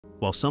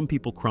While some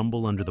people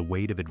crumble under the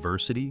weight of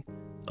adversity,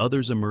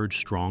 others emerge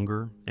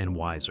stronger and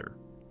wiser.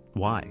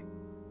 Why?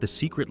 The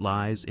secret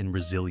lies in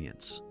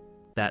resilience,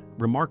 that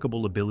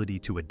remarkable ability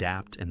to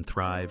adapt and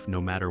thrive no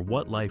matter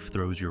what life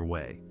throws your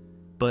way.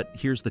 But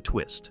here's the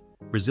twist.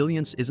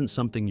 Resilience isn't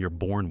something you're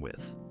born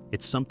with.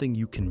 It's something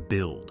you can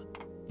build.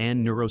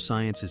 And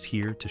neuroscience is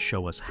here to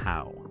show us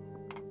how.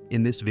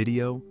 In this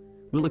video,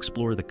 we'll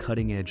explore the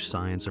cutting-edge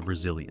science of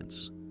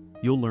resilience.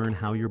 You'll learn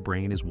how your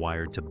brain is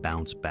wired to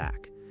bounce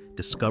back,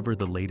 discover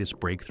the latest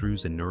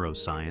breakthroughs in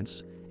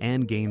neuroscience,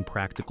 and gain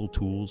practical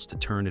tools to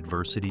turn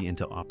adversity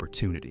into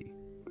opportunity.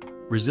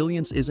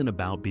 Resilience isn't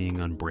about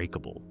being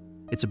unbreakable.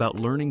 It's about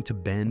learning to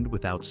bend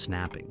without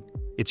snapping.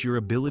 It's your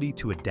ability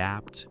to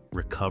adapt,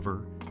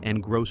 recover,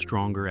 and grow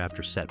stronger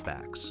after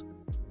setbacks.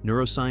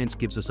 Neuroscience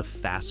gives us a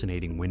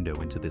fascinating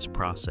window into this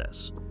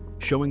process,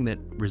 showing that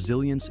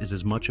resilience is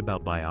as much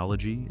about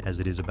biology as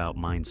it is about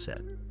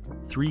mindset.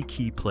 3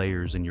 key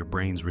players in your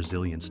brain's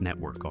resilience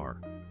network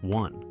are: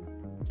 1.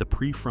 The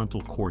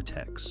prefrontal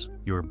cortex,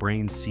 your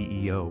brain's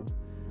CEO,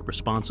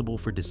 responsible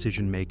for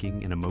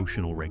decision-making and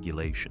emotional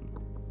regulation.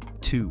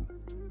 2.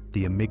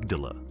 The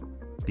amygdala,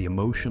 the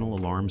emotional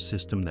alarm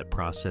system that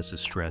processes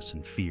stress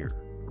and fear.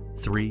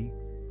 3.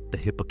 The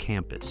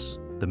hippocampus,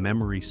 the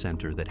memory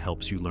center that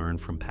helps you learn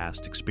from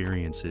past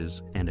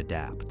experiences and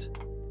adapt.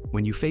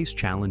 When you face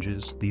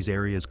challenges, these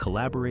areas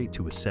collaborate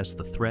to assess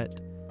the threat,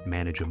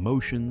 manage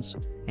emotions,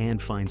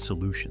 and find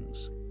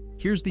solutions.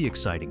 Here's the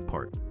exciting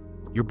part.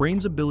 Your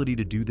brain's ability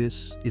to do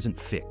this isn't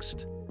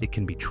fixed. It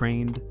can be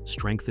trained,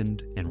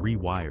 strengthened, and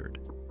rewired.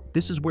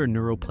 This is where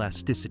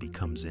neuroplasticity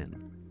comes in.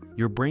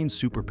 Your brain's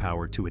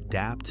superpower to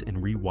adapt and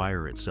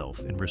rewire itself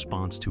in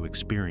response to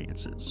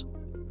experiences.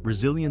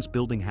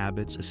 Resilience-building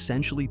habits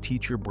essentially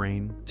teach your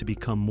brain to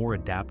become more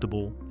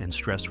adaptable and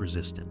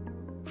stress-resistant.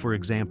 For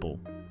example,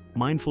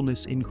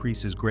 mindfulness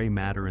increases gray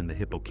matter in the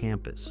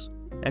hippocampus.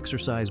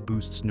 Exercise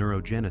boosts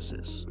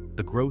neurogenesis,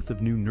 the growth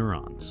of new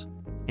neurons,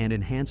 and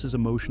enhances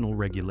emotional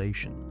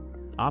regulation.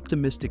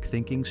 Optimistic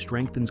thinking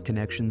strengthens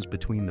connections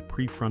between the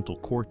prefrontal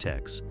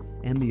cortex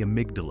and the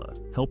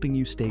amygdala, helping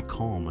you stay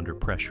calm under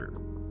pressure.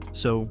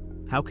 So,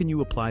 how can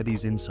you apply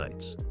these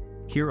insights?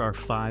 Here are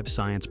 5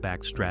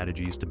 science-backed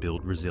strategies to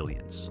build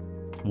resilience.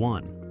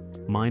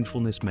 1.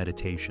 Mindfulness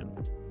meditation.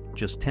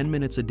 Just 10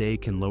 minutes a day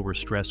can lower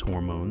stress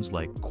hormones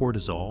like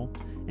cortisol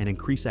and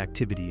increase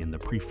activity in the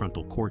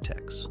prefrontal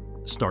cortex.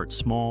 Start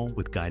small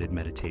with guided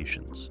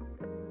meditations.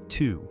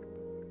 2.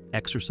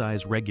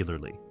 Exercise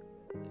regularly.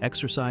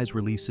 Exercise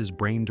releases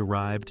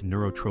brain-derived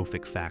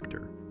neurotrophic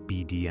factor,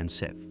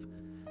 BDNF,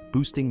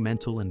 boosting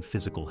mental and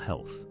physical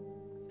health.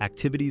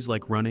 Activities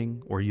like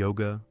running or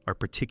yoga are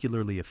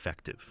particularly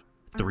effective.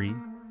 3.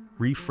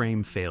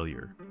 Reframe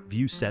failure.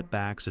 View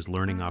setbacks as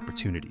learning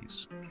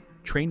opportunities.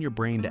 Train your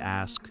brain to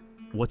ask,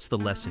 "What's the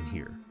lesson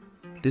here?"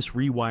 This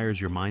rewires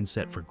your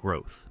mindset for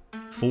growth.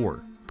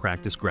 4.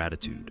 Practice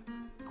gratitude.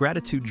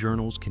 Gratitude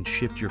journals can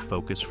shift your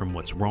focus from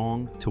what's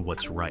wrong to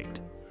what's right,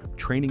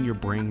 training your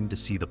brain to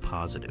see the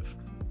positive.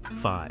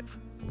 5.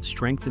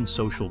 Strengthen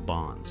social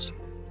bonds.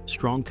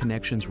 Strong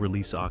connections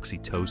release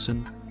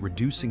oxytocin,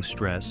 reducing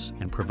stress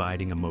and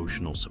providing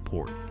emotional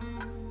support.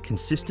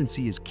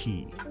 Consistency is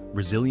key.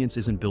 Resilience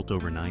isn't built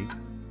overnight,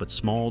 but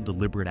small,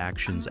 deliberate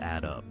actions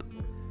add up.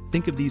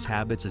 Think of these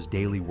habits as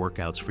daily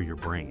workouts for your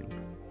brain.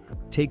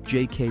 Take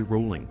J.K.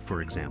 Rowling,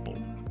 for example.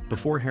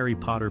 Before Harry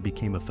Potter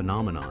became a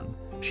phenomenon,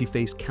 she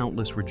faced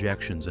countless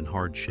rejections and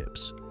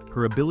hardships.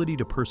 Her ability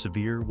to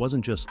persevere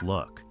wasn't just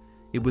luck,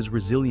 it was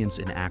resilience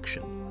in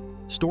action.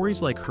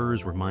 Stories like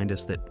hers remind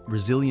us that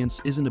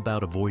resilience isn't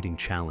about avoiding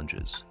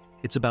challenges.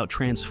 It's about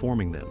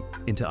transforming them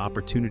into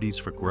opportunities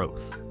for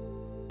growth.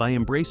 By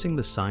embracing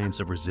the science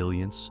of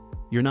resilience,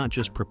 you're not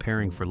just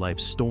preparing for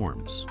life's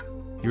storms,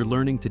 you're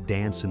learning to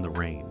dance in the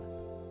rain.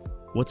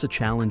 What's a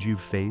challenge you've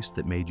faced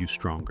that made you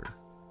stronger?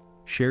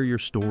 Share your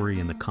story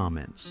in the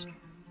comments.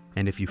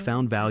 And if you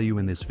found value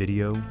in this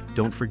video,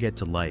 don't forget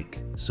to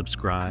like,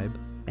 subscribe,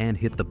 and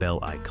hit the bell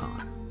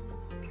icon.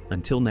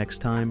 Until next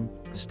time,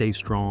 stay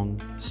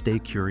strong, stay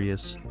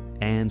curious,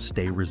 and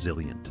stay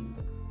resilient.